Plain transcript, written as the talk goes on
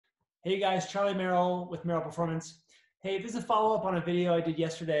Hey guys, Charlie Merrill with Merrill Performance. Hey, this is a follow-up on a video I did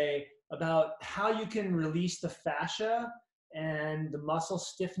yesterday about how you can release the fascia and the muscle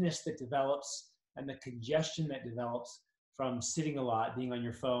stiffness that develops and the congestion that develops from sitting a lot, being on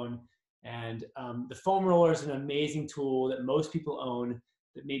your phone. And the foam roller is an amazing tool that most people own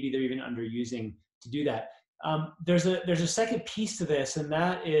that maybe they're even underusing to do that. There's a second piece to this, and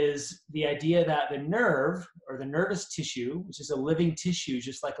that is the idea that the nerve or the nervous tissue, which is a living tissue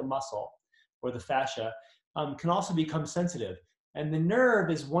just like a muscle or the fascia, can also become sensitive. And the nerve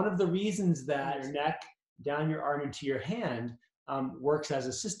is one of the reasons that your neck, down your arm into your hand works as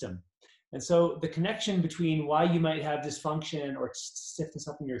a system. And so the connection between why you might have dysfunction or stiffness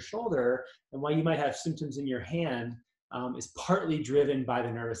up in your shoulder and why you might have symptoms in your hand is partly driven by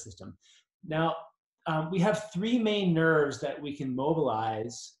the nervous system. Now, we have three main nerves that we can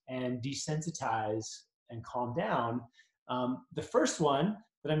mobilize and desensitize and calm down. The first one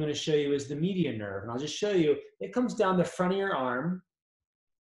that I'm going to show you is the median nerve. And I'll just show you, it comes down the front of your arm,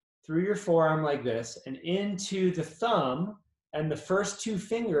 through your forearm like this, and into the thumb and the first two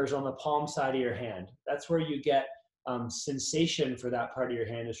fingers on the palm side of your hand. That's where you get sensation for that part of your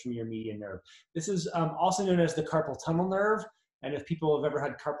hand is from your median nerve. This is also known as the carpal tunnel nerve. And if people have ever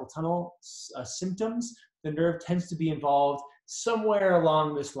had carpal tunnel symptoms, the nerve tends to be involved somewhere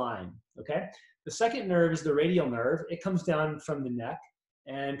along this line, okay? The second nerve is the radial nerve. It comes down from the neck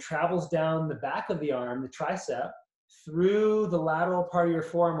and travels down the back of the arm, the tricep, through the lateral part of your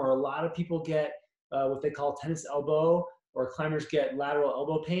forearm, where a lot of people get what they call tennis elbow, or climbers get lateral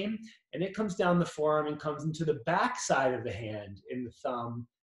elbow pain. And it comes down the forearm and comes into the back side of the hand in the thumb,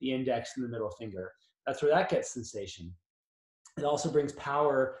 the index, and the middle finger. That's where that gets sensation. It also brings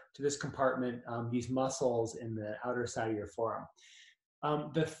power to this compartment, these muscles in the outer side of your forearm.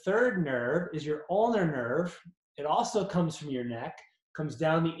 The third nerve is your ulnar nerve. It also comes from your neck, comes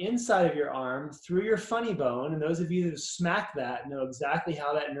down the inside of your arm through your funny bone. And those of you that have smacked that know exactly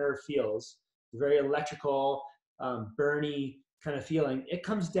how that nerve feels. It's very electrical, burny kind of feeling. It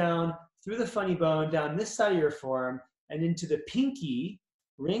comes down through the funny bone, down this side of your forearm, and into the pinky,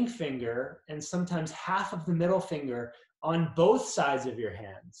 ring finger, and sometimes half of the middle finger on both sides of your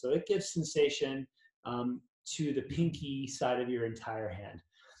hand. So it gives sensation to the pinky side of your entire hand.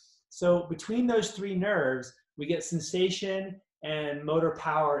 So between those three nerves, we get sensation and motor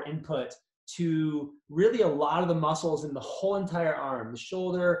power input to really a lot of the muscles in the whole entire arm, the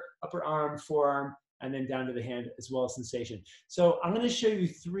shoulder, upper arm, forearm, and then down to the hand, as well as sensation. So I'm going to show you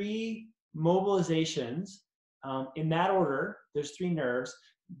three mobilizations in that order. There's three nerves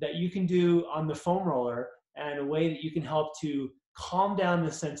that you can do on the foam roller, and a way that you can help to calm down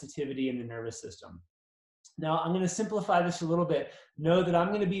the sensitivity in the nervous system. Now, I'm going to simplify this a little bit. Know that I'm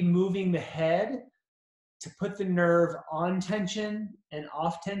going to be moving the head to put the nerve on tension and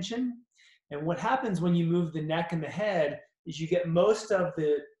off tension. And what happens when you move the neck and the head is you get most of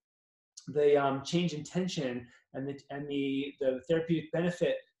the change in tension and the therapeutic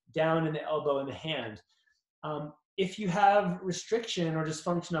benefit down in the elbow and the hand. If you have restriction or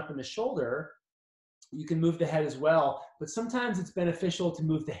dysfunction up in the shoulder, you can move the head as well, but sometimes it's beneficial to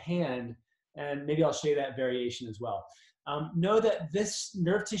move the hand, and maybe I'll show you that variation as well. Know that this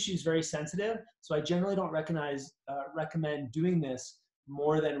nerve tissue is very sensitive, so I generally don't recommend doing this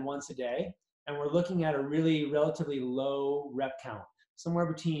more than once a day, and we're looking at a really relatively low rep count, somewhere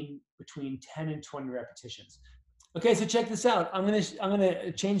between 10 and 20 repetitions. Okay, so check this out. I'm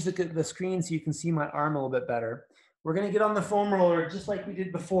gonna change the screen so you can see my arm a little bit better. We're gonna get on the foam roller just like we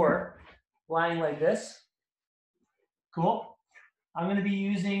did before, lying like this. Cool. I'm going to be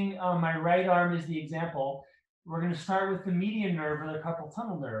using my right arm as the example. We're going to start with the median nerve or the carpal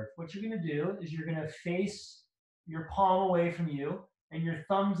tunnel nerve. What you're going to do is you're going to face your palm away from you, and your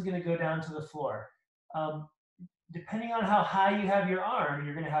thumb's going to go down to the floor. Depending on how high you have your arm,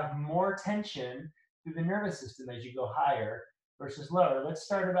 you're going to have more tension through the nervous system as you go higher versus lower. Let's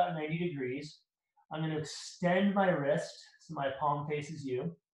start about 90 degrees. I'm going to extend my wrist so my palm faces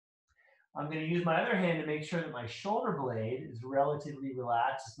you. I'm going to use my other hand to make sure that my shoulder blade is relatively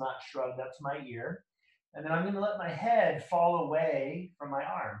relaxed. It's not shrugged up to my ear. And then I'm going to let my head fall away from my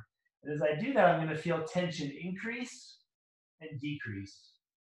arm. And as I do that, I'm going to feel tension increase and decrease.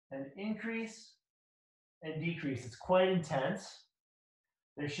 And increase and decrease. It's quite intense.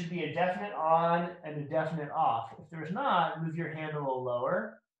 There should be a definite on and a definite off. If there's not, move your hand a little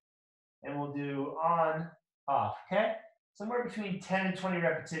lower. And we'll do on, off, okay? Somewhere between 10 and 20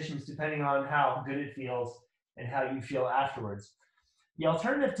 repetitions, depending on how good it feels and how you feel afterwards. The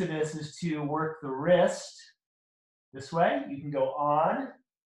alternative to this is to work the wrist this way. You can go on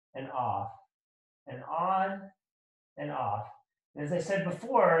and off, and on and off. And as I said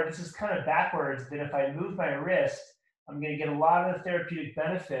before, this is kind of backwards, that if I move my wrist, I'm going to get a lot of the therapeutic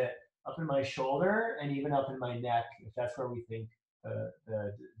benefit up in my shoulder and even up in my neck, if that's where we think the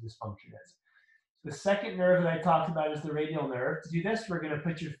dysfunction is. The second nerve that I talked about is the radial nerve. To do this, we're going to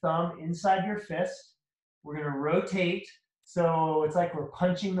put your thumb inside your fist. We're going to rotate. So it's like we're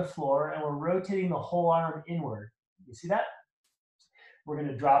punching the floor and we're rotating the whole arm inward. You see that? We're going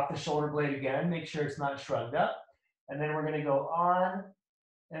to drop the shoulder blade again, make sure it's not shrugged up. And then we're going to go on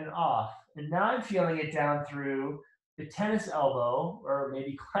and off. And now I'm feeling it down through the tennis elbow, or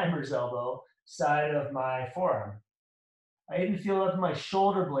maybe climber's elbow, side of my forearm. I even feel it up in my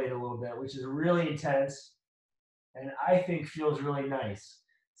shoulder blade a little bit, which is really intense and I think feels really nice.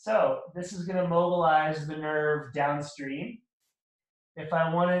 So this is going to mobilize the nerve downstream. If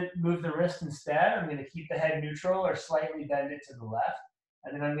I want to move the wrist instead, I'm going to keep the head neutral or slightly bend it to the left.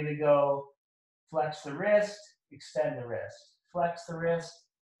 And then I'm going to go flex the wrist, extend the wrist. Flex the wrist,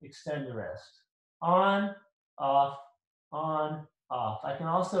 extend the wrist. On, off, on, off. I can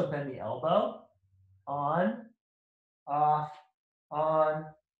also bend the elbow. On, off, on,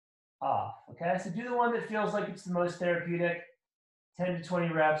 off. Okay, so do the one that feels like it's the most therapeutic. 10 to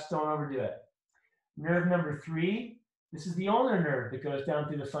 20 reps, don't overdo it. Nerve number 3, this is the ulnar nerve that goes down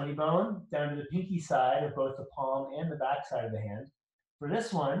through the funny bone, down to the pinky side of both the palm and the back side of the hand. For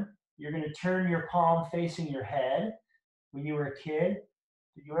this one, you're going to turn your palm facing your head. When you were a kid,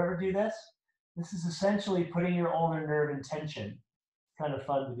 did you ever do this? This is essentially putting your ulnar nerve in tension. It's kind of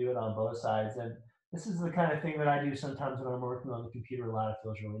fun to do it on both sides. And this is the kind of thing that I do sometimes when I'm working on the computer a lot. It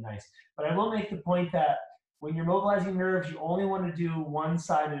feels really nice. But I will make the point that when you're mobilizing nerves, you only want to do one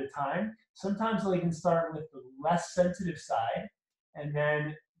side at a time. Sometimes I can start with the less sensitive side, and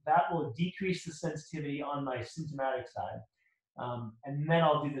then that will decrease the sensitivity on my symptomatic side. And then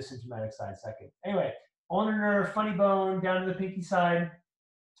I'll do the symptomatic side second. Anyway, ulnar nerve, funny bone, down to the pinky side,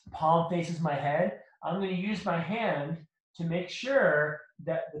 palm faces my head. I'm going to use my hand to make sure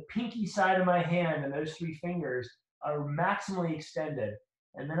that the pinky side of my hand and those 3 fingers are maximally extended.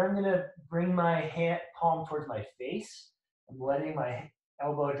 And then I'm going to bring my hand palm towards my face. I'm letting my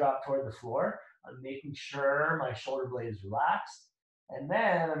elbow drop toward the floor. I'm making sure my shoulder blade is relaxed. And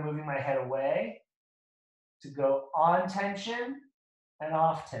then I'm moving my head away to go on tension and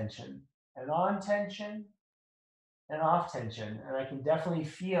off tension, and on tension and off tension. And I can definitely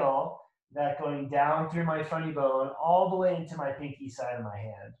feel that going down through my funny bone all the way into my pinky side of my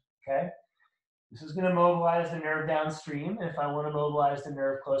hand, okay? This is going to mobilize the nerve downstream. And if I want to mobilize the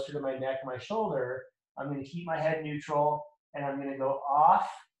nerve closer to my neck and my shoulder, I'm going to keep my head neutral and I'm going to go off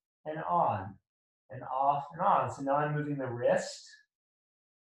and on and off and on. So now I'm moving the wrist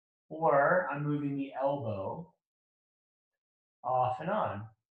or I'm moving the elbow off and on,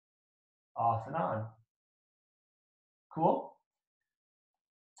 off and on. Cool?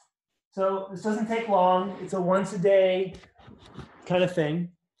 So this doesn't take long. It's a once a day kind of thing.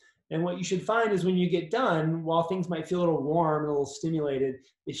 And what you should find is when you get done, while things might feel a little warm and a little stimulated,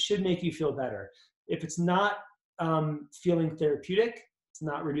 it should make you feel better. If it's not feeling therapeutic, it's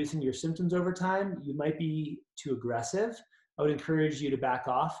not reducing your symptoms over time, you might be too aggressive. I would encourage you to back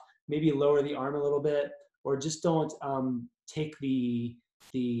off, maybe lower the arm a little bit, or just don't take the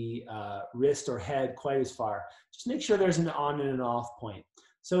wrist or head quite as far. Just make sure there's an on and an off point.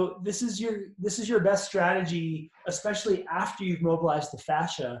 So this is your best strategy, especially after you've mobilized the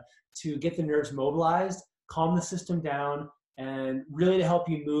fascia, to get the nerves mobilized, calm the system down, and really to help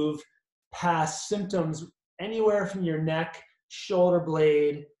you move past symptoms anywhere from your neck, shoulder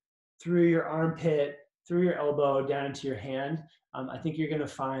blade, through your armpit, through your elbow, down into your hand. I think you're going to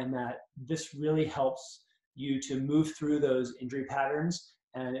find that this really helps you to move through those injury patterns,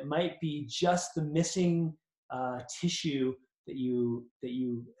 and it might be just the missing tissue that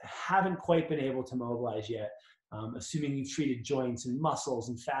you haven't quite been able to mobilize yet. Assuming you've treated joints and muscles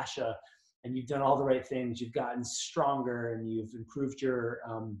and fascia, and you've done all the right things, you've gotten stronger and you've improved your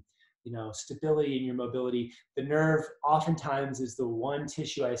stability and your mobility. The nerve oftentimes is the one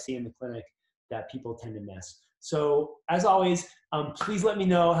tissue I see in the clinic that people tend to miss. So as always, please let me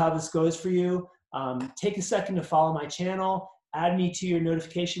know how this goes for you. Take a second to follow my channel, add me to your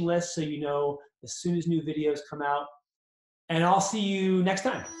notification list so you know as soon as new videos come out, and I'll see you next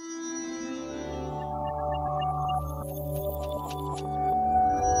time.